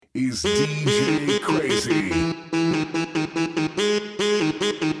is DJ Crazy.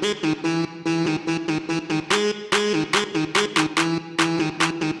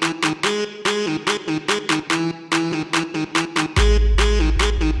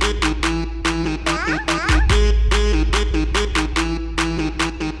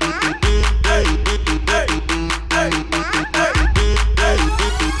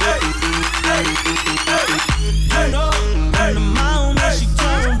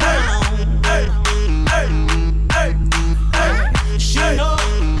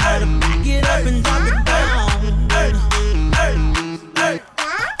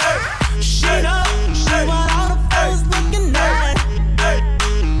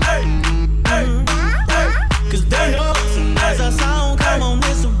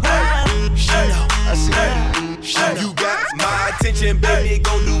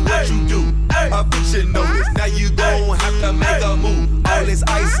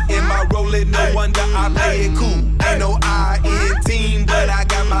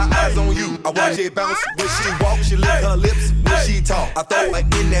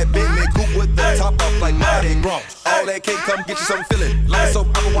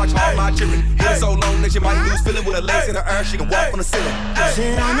 She can walk on the ceiling.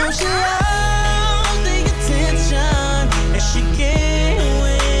 Said I know she loves the attention, and she can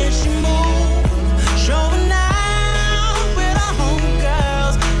when she moves. Showing out with her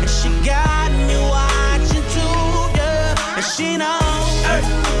homegirls, and she got me watching too, yeah. And she knows,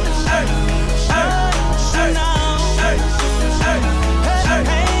 she knows, she knows,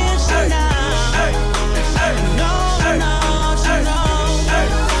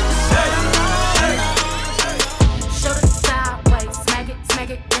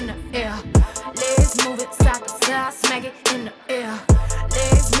 smack it in the air.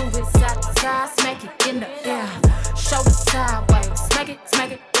 Legs move it side to side, smack it in the air. Shoulder sideways, smack it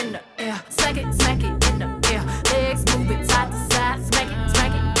in the air. Smack it in the air. Legs move it side to side, smack it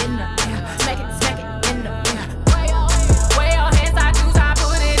in the air. Smack it in the air. Wave your hands, I choose, I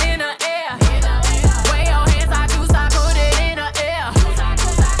put it in the air. Wave your hands, I choose, I put it in the air. Clap,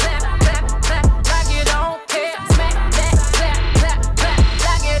 clap, clap, like you don't care. Smack that, clap, clap, clap,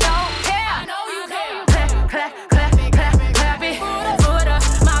 like you don't care. I know you care. Clap, clap, clap.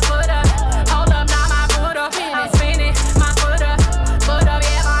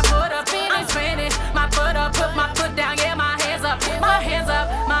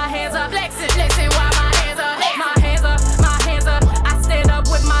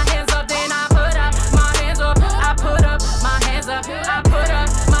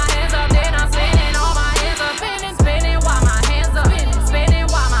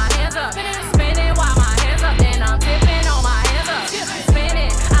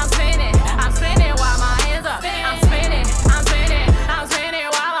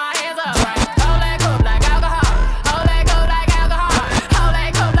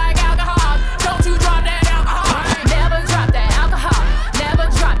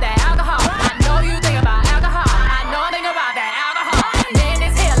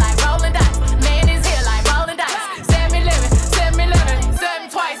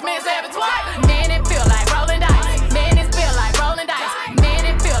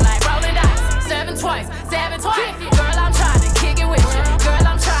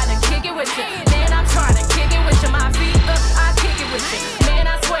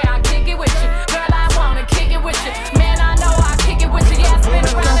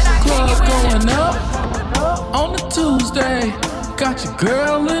 Got your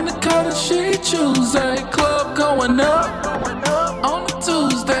girl in the car that she Tuesday. Club going up on a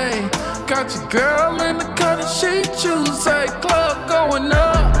Tuesday. Got your girl in the car that she Tuesday. Club going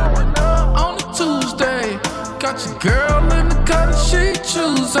up on a Tuesday. Got your girl in the car that she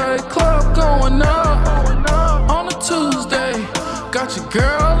Tuesday. Club going up on a Tuesday. Got your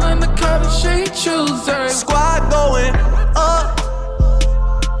girl in the car that she Tuesday. Squad going up.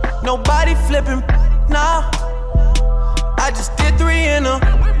 Nobody flipping now. I just did 3 in a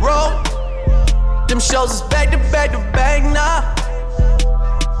row. Them shows is back to back to back now.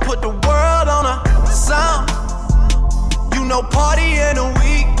 Put the world on a sound. You know, party in the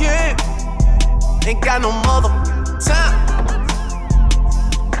weekend. Ain't got no mother time.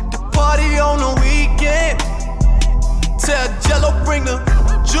 The party on the weekend. Tell Jello bring the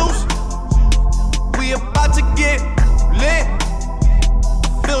juice. We about to get lit.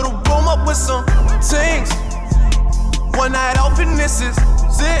 Fill the room up with some things. One night off and this is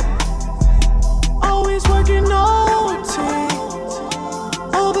it. Always working OT.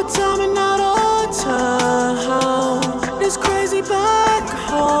 Overtime and not all time. It's crazy back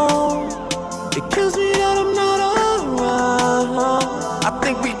home. It kills me that I'm not around.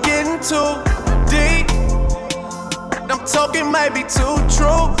 too deep. I'm talking maybe too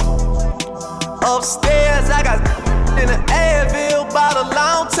true. Upstairs, I got in an Advil bottle.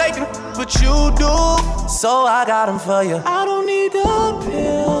 I don't take them, but you do. So I got them for you. I don't need the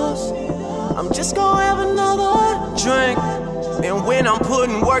pills. I'm just gonna have another drink. And when I'm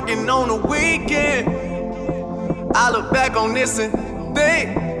putting working on the weekend, I look back on this and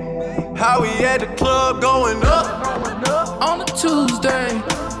think how we at the club going up. On a Tuesday,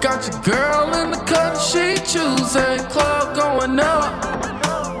 got your girl in the cut, she choosing. Club going up.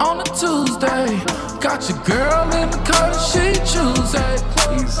 On a Tuesday, got your girl in the cut, she choosing.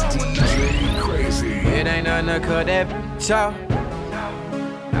 He's DJ Crazy. It ain't nothing to cut that bitch out.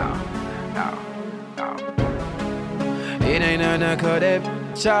 It ain't nothing to cut that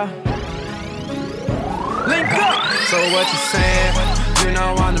bitch out. Link up. So what you saying? You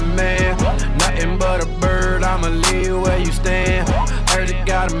know I'm the man. Nothing but a bird. I'ma leave where you stand. Heard you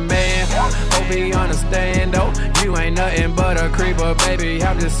got a man. Hope he understand though. You ain't nothing but a creeper, baby.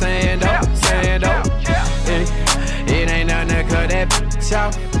 I'm just saying though. Saying though. It ain't nothing to cut that bitch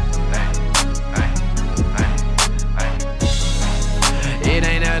out. It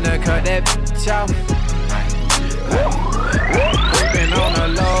ain't nothing to cut that bitch out. Whipping on the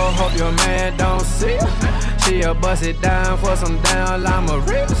low, hope your man don't see. She'll bust it down for some down llama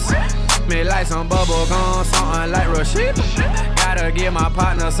rips. Me like some bubble gum, something like Rashida. Gotta give my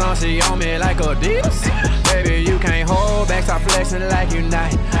partner some, she on me like Adidas. Baby, you can't hold back, stop flexing like you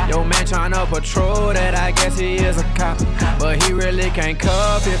not. Yo man tryna patrol that, I guess he is a cop. But he really can't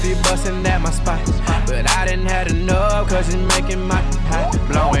cuff if he bustin' at my spot. But I didn't have enough, cause he's making my hot.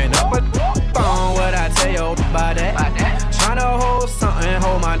 Blowing up a phone, what I tell you about that? Tryna hold something,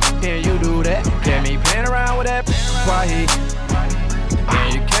 hold my and you do that. Get me playing around with that, why he?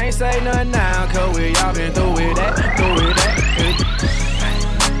 And you can't say nothing now, cause we all been through with that,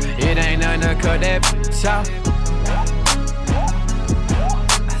 It ain't nothing to cut that bitch out.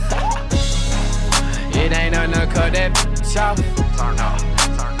 It ain't nothing to cut that bitch out.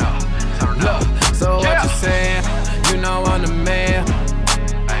 Look, so what you saying? You know I'm the man.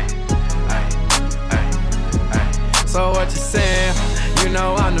 So what you saying? You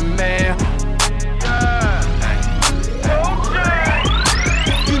know I'm the man.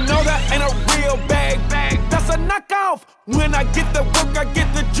 Ain't a real bag, that's a knockoff. When I get the work, I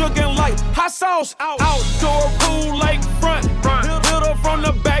get the jugging like hot sauce. Outdoor pool, lake front. Build up from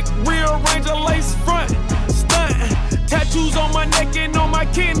the back, rearrange a lace front. Stunt, tattoos on my neck and on my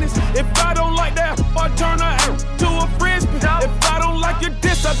kidneys. If I don't like that, I turn a arrow to a frisbee. If I don't like your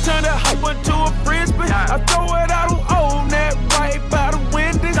diss, I turn that hopper to a frisbee. I throw it out on old net right by the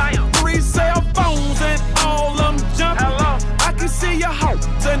windows. 3 cell phones and all of them jumping. I can see your house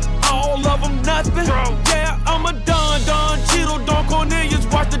and all of them nothing. Yeah, I'm a Don Cheeto, Don Cornelius,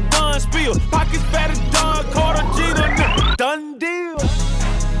 watch the Don spill. Pockets fat as Don Carter, Jeter, done deal.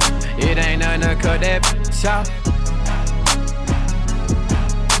 It ain't nothing to cut that bitch out.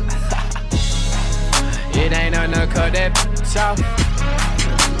 It ain't nothing to cut that bitch out.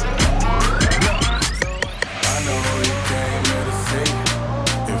 I know you came here to see.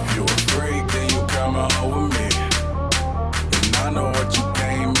 If you a freak, then you come home with me. And I know what you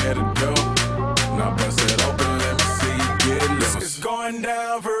came here to do. Now bust it open, let me see you get loose. It's going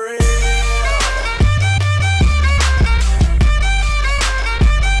down for real.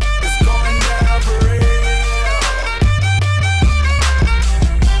 It's going down for real.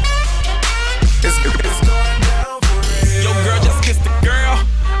 It's going down for real. Yo, girl, just kiss the girl.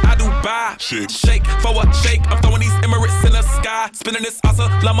 I do buy. Shake for a shake. I'm throwing these Emirates in the sky. Spinning this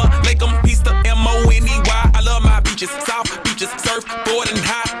Llama, make them piece the MONEY. I love my beaches, south beaches, surfboard and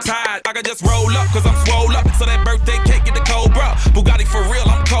high tide. I can just roll up, cause I'm swole up. So that birthday cake get the Cobra. Bugatti for real,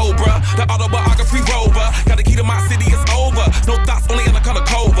 I'm Cobra. The autobiography rover. Got the key to my city, it's over. No thoughts, only in the color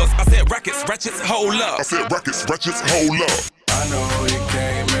covers. I said rackets, wretches, hold up. I said rackets, wretches, hold up. I know you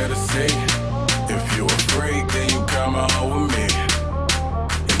came here to see. If you a freak, then you come home with me.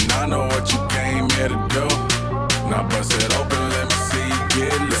 And I know what you came here to do. Now bust it open, let me see you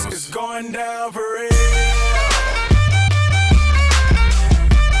get loose. It's going down for real.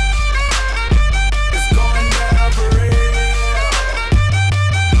 It's going down for real.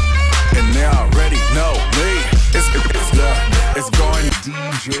 And they already know me. It's going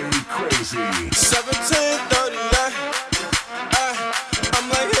DJ Crazy. 1739. I'm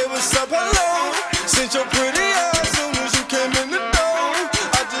like, hey, what's up, hello? Since your pretty ass soon as you came in the door.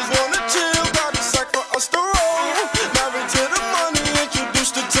 I just wanna chill, got a sack for us to roll. Married to the money,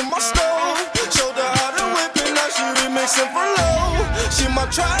 introduced her to my stove. Showed her how to whip it, now she remixing for low. She my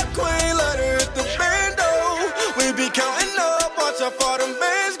track queen, let her hit the bando. We be counting up, watch how far them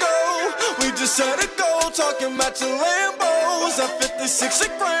bands go. set a goal, talking matching Lambos. At 56 a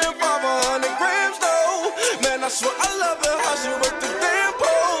gram, 500 grams though. Man, I swear I love it how she work the damn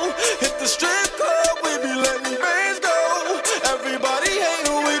pole. Hit the strip club, we be letting bands go. Everybody hate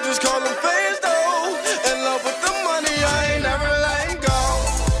who we just call them fans though. In love with the money, I ain't never letting go.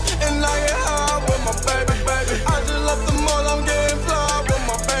 And I get high with my baby, baby. I just left the mall, I'm getting fly with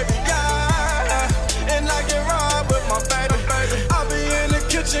my baby, yeah. And I get ride with my baby, baby. I be in the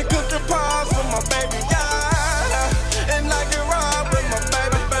kitchen cooking pies for my baby, yeah. And I get ride with my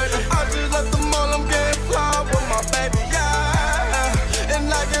baby, baby. I just left the mall, I'm getting fly with my baby, yeah. And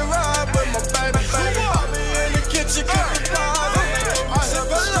I get ride with my baby, baby. I be in the kitchen cooking pies. I said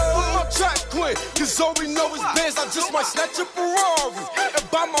hello, my track quit, cause all we know is Benz. I just might snatch a Ferrari and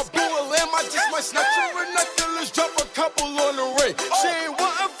buy my boo a lamb. I just might snatch a necklace, drop a couple on the ring. She ain't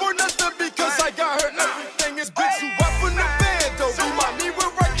wantin' for nothing because I got her everything. Is bitch who up in the band though. Remind me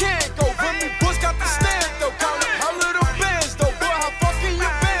where I can't go. Remy Bush got the stand though. Count up how little bands though. Boy, how fucking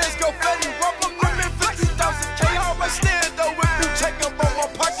your bands go. Fetty Rupp, I'm living 50,000K. How I stand though. If you check up on my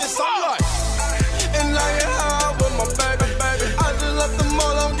pockets, I'm like. And I get high with my baby, baby. I just left the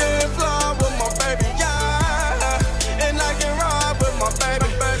mall, I'm getting fly with my baby, yeah. And I get ride with my baby,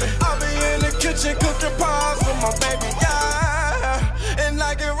 baby. I be in the kitchen cooking pies with my baby, yeah. And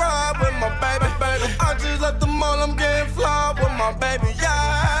I get ride with my baby, baby. I just left the mall, I'm getting fly with my baby,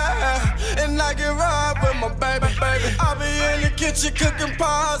 yeah. And I get ride with my baby, baby. I be in the kitchen cooking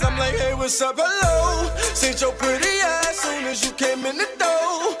pies. I'm like, hey, what's up, hello? Seen your pretty ass soon as you came in the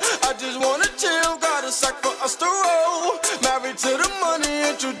door. I just wanna chill, got a sack for us to roll. Married to the money,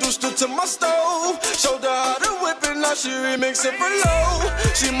 introduced her to my stove. Showed her how to whip it, now she remixing for low.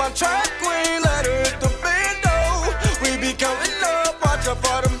 She my track queen, let her hit the bando. We be counting up, watch how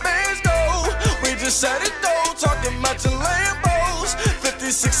far them bands go. We just set it though, talking matching Lambos.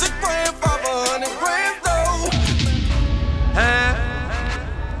 56 a gram, 500 grams though.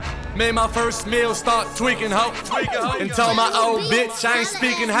 Made my first meal, start tweaking, ho. And told my old bitch I ain't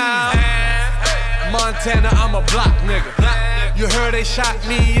speaking how. Montana, I'm a block nigga. You heard they shot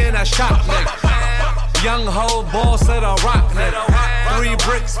me and I shot nigga. Young ho, boss of the rock nigga. 3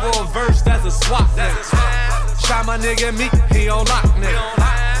 bricks for a verse, that's a swap nigga. Shot my nigga Meek, he on lock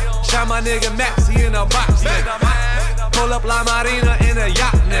nigga. Shot my nigga Max, he in a box nigga. Pull up La Marina in a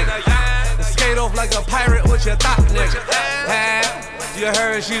yacht nigga. And skate off like a pirate with your thought nigga. You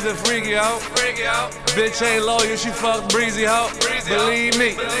heard she's a freaky hoe. Bitch ain't loyal, she fuck breezy hoe. Believe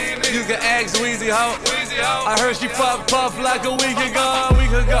me, you can ask Weezy hoe. I heard she fuck Puff like a week ago.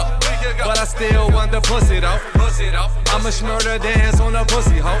 But I still want the pussy though. I'ma smurder dance on the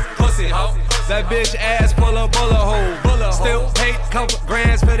pussy hoe. That bitch ass full of bullet hole. Still paid couple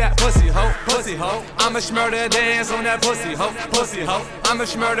grands for that pussy hoe. I'ma smurder dance on that pussy hoe. I'ma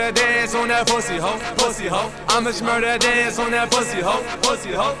smurder dance on that pussy hoe. I'ma smurder dance on that pussy hoe.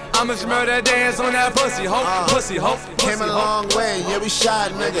 I'ma smurder dance on that pussy hoe. Came a long way, yeah we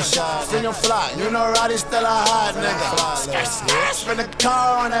shot nigga. Sting them fly, you know Roddy still a hot nigga. Spin the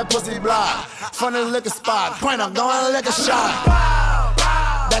car on that pussy block. From the liquor spot, point up, going lick a shot.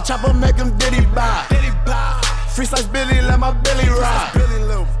 That chopper make him diddy bop. Free slice Billy, let my Billy rock.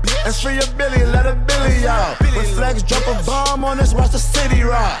 And free your Billy, let a Billy out. When Flex drop a bomb on us, watch the city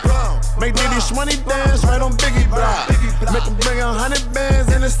rock. Make Diddy Shmoney dance right on Biggie block. Make him bring 100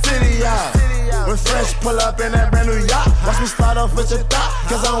 bands in the city, y'all. When Fresh pull up in that brand new yacht, watch me start off with your thought,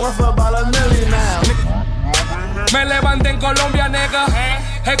 cause I'm worth about $1 million now. Me levanté en Colombia, nigga.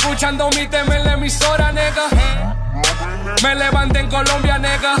 Escuchando mi tema en la emisora, nigga. Me levanté en Colombia,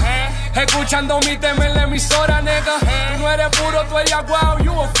 nigga. Escuchando mi tema en la emisora, nigga. Tú no eres puro, tú eres guau,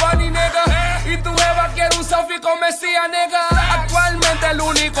 you a funny, nigga. Y tu jeva quiere un selfie con Mesías, nigga. Actualmente el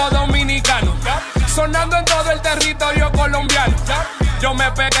único dominicano sonando en todo el territorio colombiano. Yo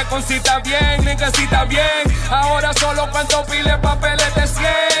me pegué con cita bien, nigga, cita bien. Ahora solo cuento pile papeles de 100.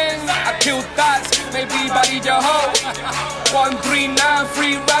 I kill thoughts, maybe body your hoe. 139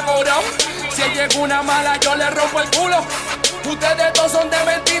 free Ragodo. Si llega una mala, yo le rompo el culo. Ustedes dos son de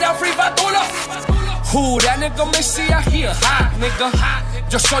mentira, free Fatulo. Who that nigga Mesías, he a hot nigga.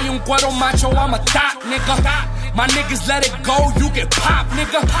 Yo soy un cuero macho, I'm a top nigga. My niggas let it go, you get pop,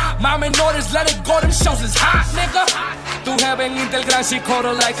 nigga. My menores let it go, them shows is hot, nigga. Tu heaven Intel Gran, she caught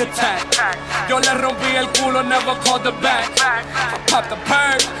her like a tag. Yo le rompí el culo, never called her back. I pop the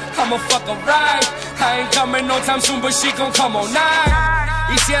perk, I'ma fuck her right. I ain't coming no time soon, but she gon' come on night.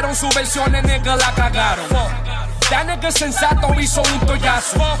 Hicieron su versión, nigga, la cagaron. That nigga sensato hizo un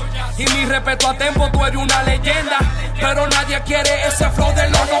tollazo. Y mi respeto a Tempo, tú eres una leyenda. Pero nadie quiere ese flow de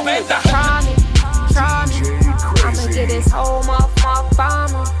los 90. Try me, I'ma get this whole motherfucker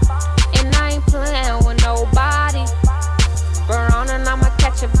farmer. And I ain't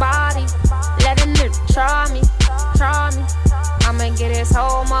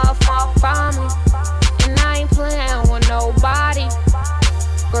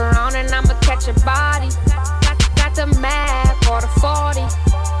at your body. Got the Mac or the 40.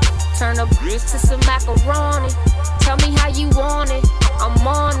 Turn the grits to some macaroni. Tell me how you want it, I'm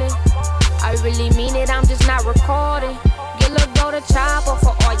on it. I really mean it, I'm just not recording. Get a go to chopper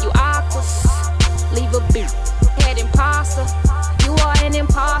for all you octors. Leave a beat, head imposter. You are an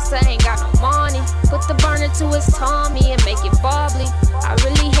imposter, ain't got no money. Put the burner to his tummy and make it bubbly. I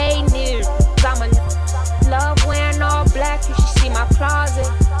really hate niggas, I'm a love wearing all black, you should see my closet.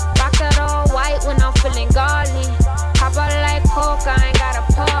 Rock that all white when I'm feeling godly. Hop out like coke, I ain't got a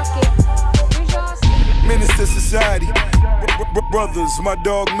pocket. Minister Society, brothers, my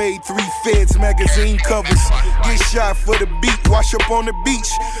dog made 3 Feds magazine covers. Get shot for the beat, wash up on the beach.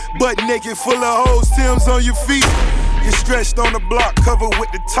 Butt naked, full of hoes, Tim's on your feet. You're stretched on the block, covered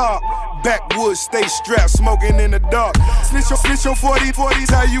with the top. Backwoods, stay strapped, smoking in the dark. Snitch on 40s,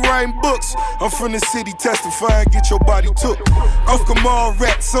 how you writing books? I'm from the city, testifying, get your body took. Off Kamal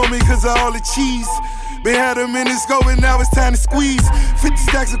rats on me cause of all the cheese. Been had a minute scope and now it's time to squeeze. 50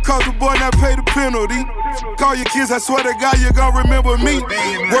 stacks of coke, the boy not pay the penalty. Call your kids, I swear to God you gon' remember me.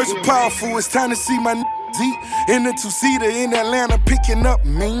 Words are powerful, it's time to see my deep. In the 2-seater in Atlanta picking up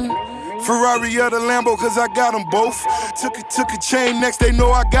mean. Ferrari or the Lambo, cause I got them both. Took a chain, next they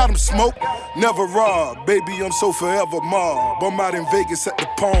know I got them smoked. Never rob, baby, I'm so forever mob. I'm out in Vegas at the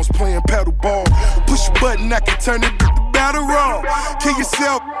Palms playing paddle ball. Push a button, I can turn it to battle roll. Kill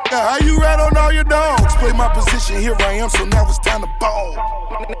yourself, how you rat on all your dogs? Play my position, here I am, so now it's time to ball.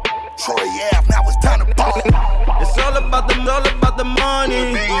 Troy Ave, now it's time to ball. It's all about the money.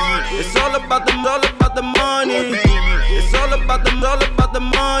 It's all about the money. It's all about the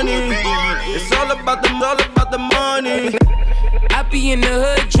money. It's all about the money. I be in the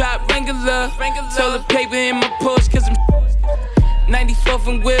hood, drop Wrangler. Toilet paper in my Porsche, cause I'm 94th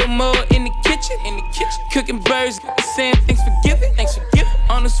and Wilmore in the kitchen. Cooking birds, saying thanks for giving.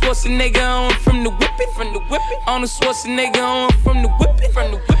 On the Schwarzenegger, on from the whipping. On the Schwarzenegger, on from the whipping.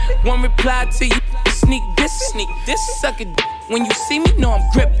 One reply to you, sneak this. Suck a d- when you see me, know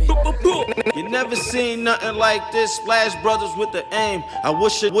I'm gripping. You never seen nothing like this. Splash Brothers with the aim. I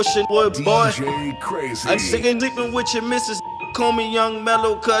wish it would, boy. Crazy. I'm sick of sleeping with your missus. Call me Young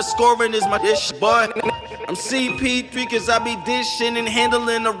Mellow, cause scoring is my dish, boy. I'm CP3 cause I be dishing and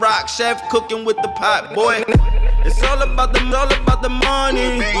handling the rock. Chef cooking with the pot, boy. It's all about the money.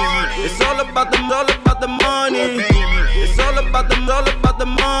 It's all about the money. It's all about the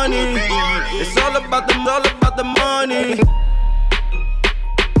money. It's all about the money.